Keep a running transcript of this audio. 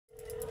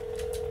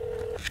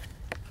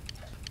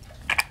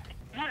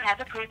has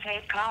a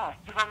prepaid call.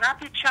 You will not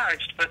be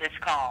charged for this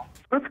call.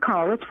 This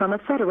call is from a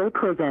federal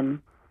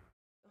prison.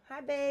 Hi,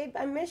 babe.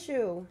 I miss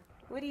you.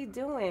 What are you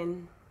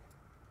doing?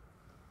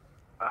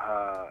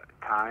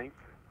 Time.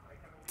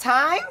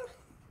 Time?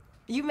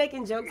 You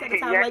making jokes at a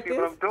time like this?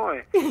 What I'm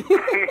doing.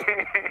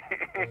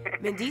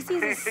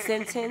 Mendeecees is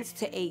sentenced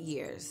to 8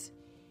 years.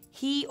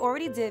 He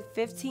already did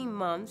 15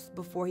 months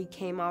before he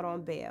came out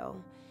on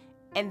bail.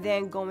 And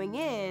then going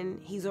in,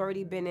 he's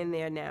already been in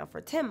there now for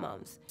 10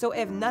 months. So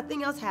if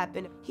nothing else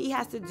happened, he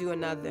has to do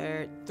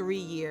another 3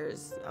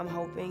 years. I'm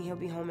hoping he'll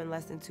be home in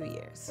less than 2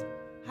 years.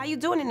 How you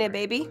doing in there,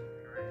 baby?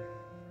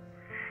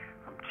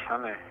 I'm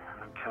chilling.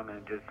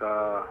 Just,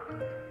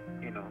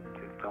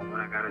 just doing what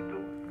I gotta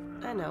do.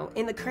 I know.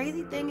 And the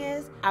crazy thing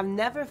is, I've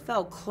never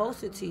felt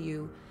closer to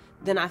you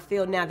than I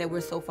feel now that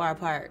we're so far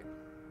apart.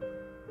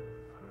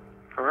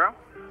 For real?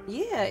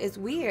 Yeah, it's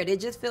weird. It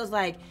just feels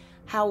like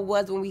how it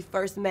was when we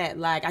first met.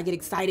 Like, I get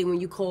excited when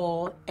you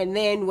call, and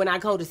then when I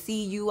go to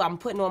see you, I'm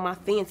putting on my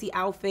fancy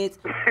outfits.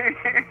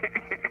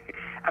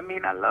 I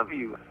mean, I love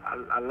you.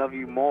 I love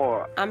you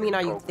more. I mean,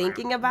 are you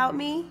thinking about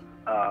me?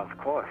 Of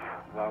course.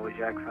 Why would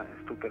you ask something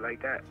stupid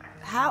like that?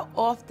 How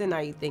often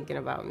are you thinking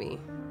about me?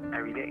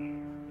 Every day.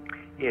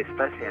 Yeah,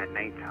 especially at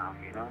nighttime,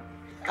 you know?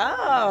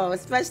 Oh,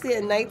 especially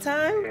at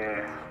nighttime?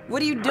 Yeah.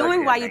 What are you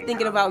doing while you're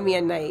thinking about me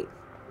at night?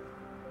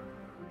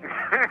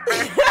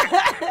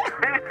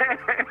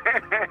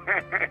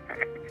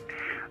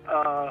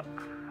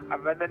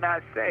 I'd rather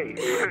not say.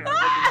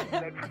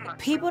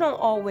 People don't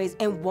always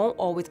and won't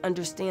always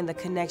understand the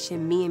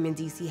connection me and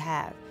Mendeecees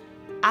have.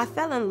 I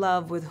fell in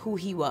love with who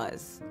he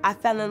was. I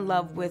fell in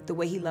love with the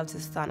way he loved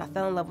his son. I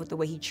fell in love with the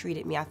way he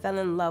treated me. I fell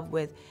in love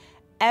with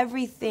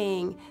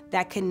everything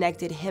that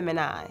connected him and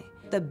I.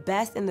 The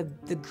best and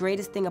the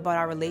greatest thing about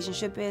our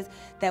relationship is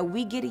that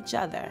we get each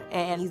other,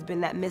 and he's been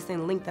that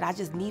missing link that I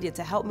just needed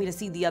to help me to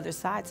see the other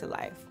side to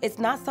life. It's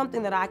not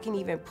something that I can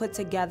even put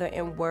together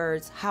in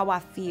words how I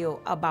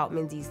feel about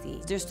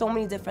Mendeecees. There's so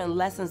many different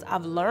lessons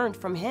I've learned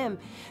from him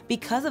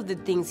because of the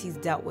things he's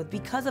dealt with,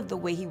 because of the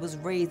way he was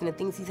raised and the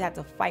things he's had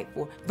to fight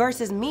for,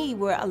 versus me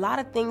where a lot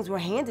of things were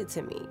handed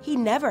to me. He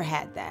never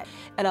had that.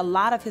 And a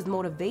lot of his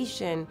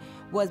motivation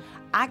was,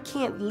 I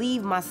can't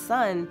leave my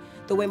son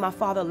the way my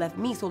father left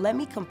me, so let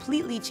me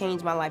completely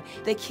change my life.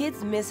 The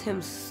kids miss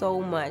him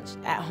so much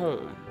at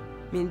home.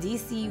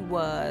 Mendeecees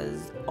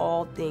was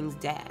all things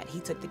dad. He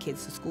took the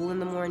kids to school in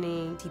the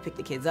morning, he picked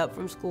the kids up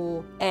from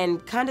school,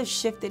 and kind of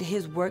shifted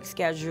his work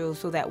schedule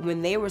so that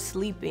when they were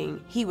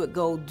sleeping, he would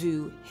go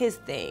do his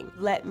thing.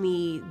 Let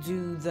me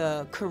do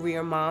the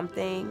career mom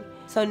thing.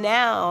 So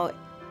now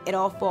it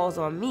all falls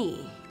on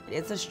me.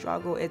 It's a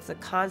struggle, it's a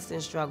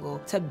constant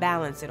struggle to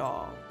balance it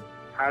all.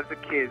 How's the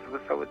kids?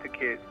 What's up with the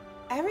kids?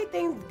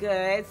 Everything's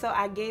good. So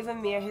I gave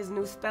Amir his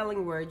new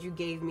spelling word you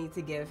gave me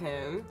to give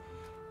him.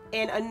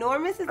 And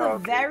enormous is a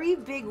very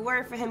big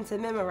word for him to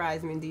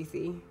memorize,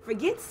 Mendeecees.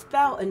 Forget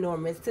spell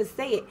enormous, to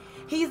say it.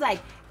 He's like,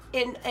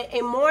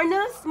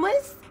 enormous?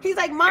 He's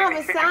like, Mom,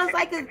 it sounds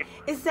like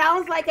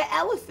an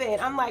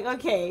elephant. I'm like,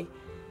 okay.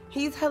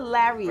 He's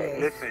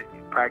hilarious. Listen,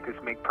 practice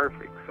make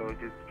perfect. So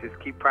just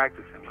keep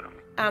practicing with him.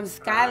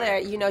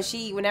 Skylar, you know,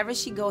 whenever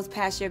she goes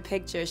past your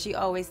picture, she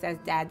always says,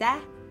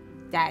 Dada,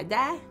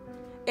 Dada.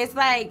 It's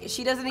like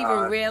she doesn't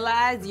even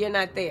realize you're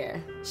not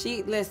there.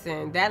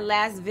 Listen, that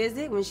last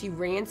visit when she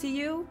ran to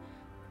you,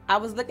 I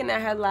was looking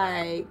at her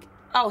like,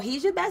 oh,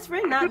 he's your best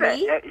friend, not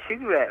me. She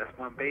do that. That's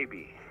my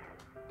baby.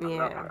 I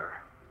love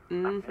her.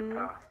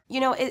 Mm-hmm. You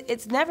know,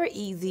 it's never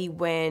easy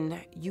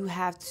when you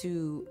have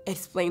to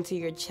explain to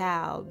your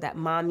child that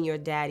mommy or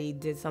daddy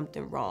did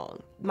something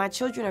wrong. My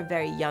children are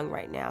very young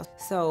right now,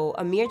 so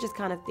Amir just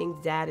kind of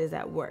thinks dad is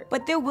at work.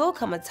 But there will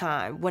come a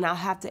time when I'll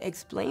have to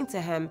explain to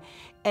him,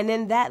 and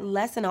in that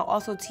lesson I'll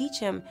also teach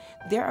him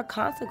there are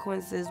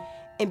consequences,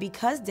 and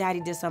because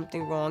daddy did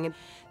something wrong, and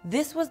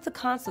this was the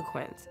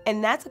consequence.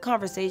 And that's a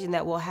conversation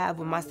that we'll have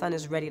when my son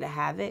is ready to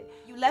have it.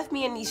 You left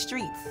me in these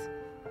streets,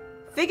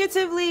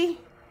 figuratively,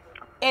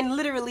 and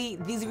literally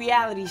these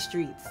reality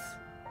streets.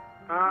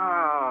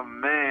 Oh,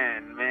 man.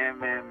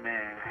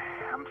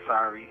 I'm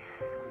sorry.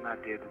 I'm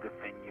not there to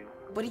defend you.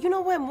 But you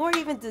know what? More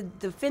even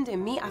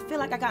defending me, I feel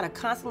like I gotta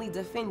constantly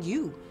defend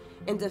you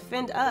and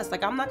defend us.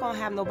 Like, I'm not gonna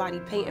have nobody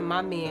painting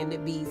my man to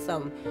be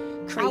some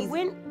crazy. I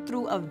went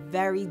through a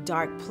very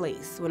dark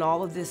place when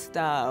all of this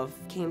stuff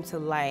came to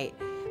light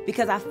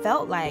because I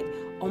felt like,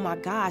 oh my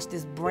gosh,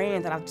 this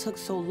brand that I took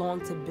so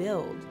long to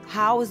build,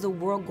 how is the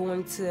world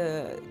going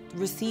to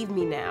receive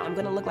me now? I'm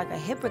gonna look like a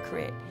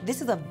hypocrite.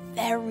 This is a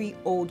very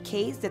old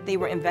case that they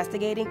were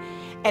investigating,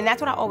 and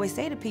that's what I always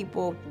say to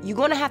people, you're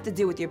gonna have to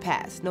deal with your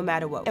past, no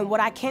matter what. And what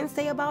I can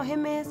say about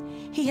him is,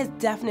 he has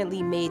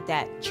definitely made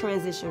that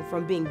transition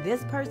from being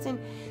this person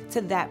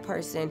to that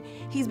person.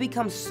 He's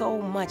become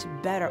so much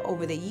better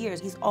over the years.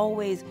 He's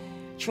always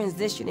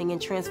transitioning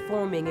and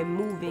transforming and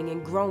moving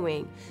and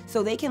growing,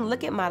 so they can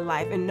look at my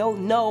life and know,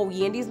 no,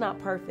 Yandy's not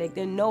perfect,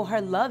 and no,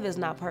 her love is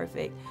not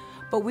perfect,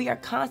 but we are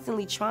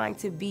constantly trying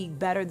to be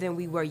better than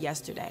we were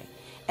yesterday,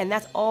 and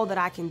that's all that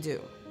I can do.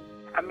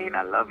 I mean,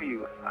 I love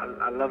you.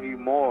 I love you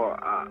more.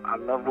 I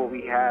love what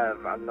we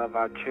have. I love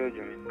our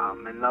children.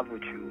 I'm in love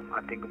with you.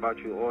 I think about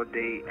you all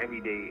day,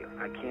 every day.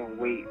 I can't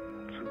wait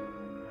to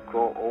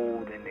grow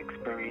old and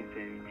experience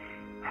and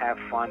have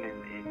fun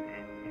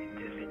and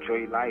just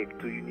enjoy life.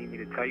 Do you need me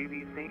to tell you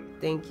these things?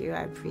 Thank you.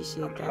 I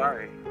appreciate that. I'm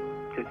sorry.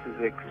 This is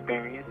an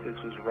experience.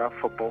 This was rough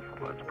for both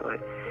of us, but,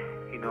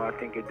 you know, I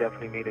think it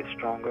definitely made us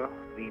stronger.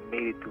 We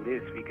made it through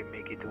this. We can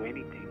make it through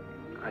anything.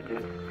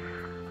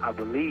 I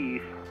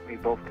believe we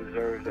both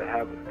deserve to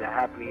have the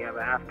happily ever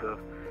after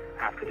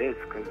this,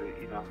 because,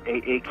 you know,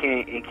 it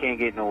can't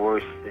get no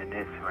worse than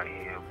this right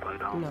here.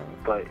 But No.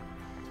 But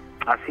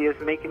I see us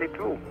making it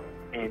through,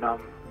 and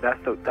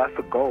that's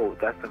the goal.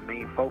 That's the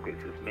main focus,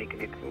 is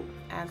making it through.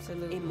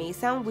 Absolutely. It may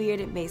sound weird,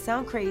 it may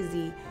sound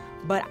crazy,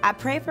 but I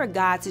pray for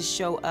God to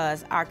show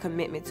us our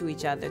commitment to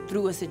each other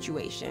through a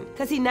situation,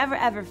 because he never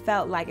ever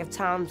felt like if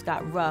times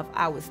got rough,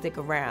 I would stick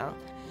around.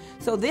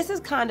 So this is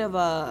kind of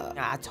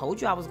I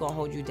told you I was gonna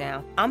hold you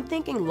down. I'm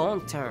thinking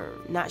long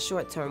term, not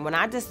short term. When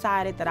I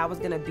decided that I was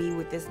gonna be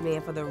with this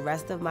man for the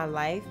rest of my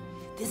life,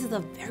 this is a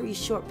very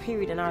short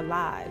period in our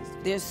lives.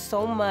 There's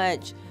so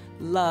much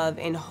love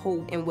and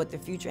hope in what the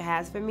future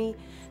has for me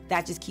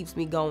that just keeps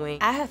me going.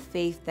 I have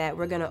faith that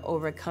we're gonna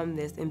overcome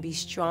this and be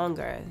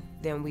stronger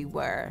than we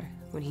were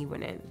when he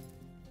went in.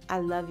 I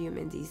love you,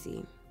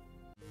 Mendeecees.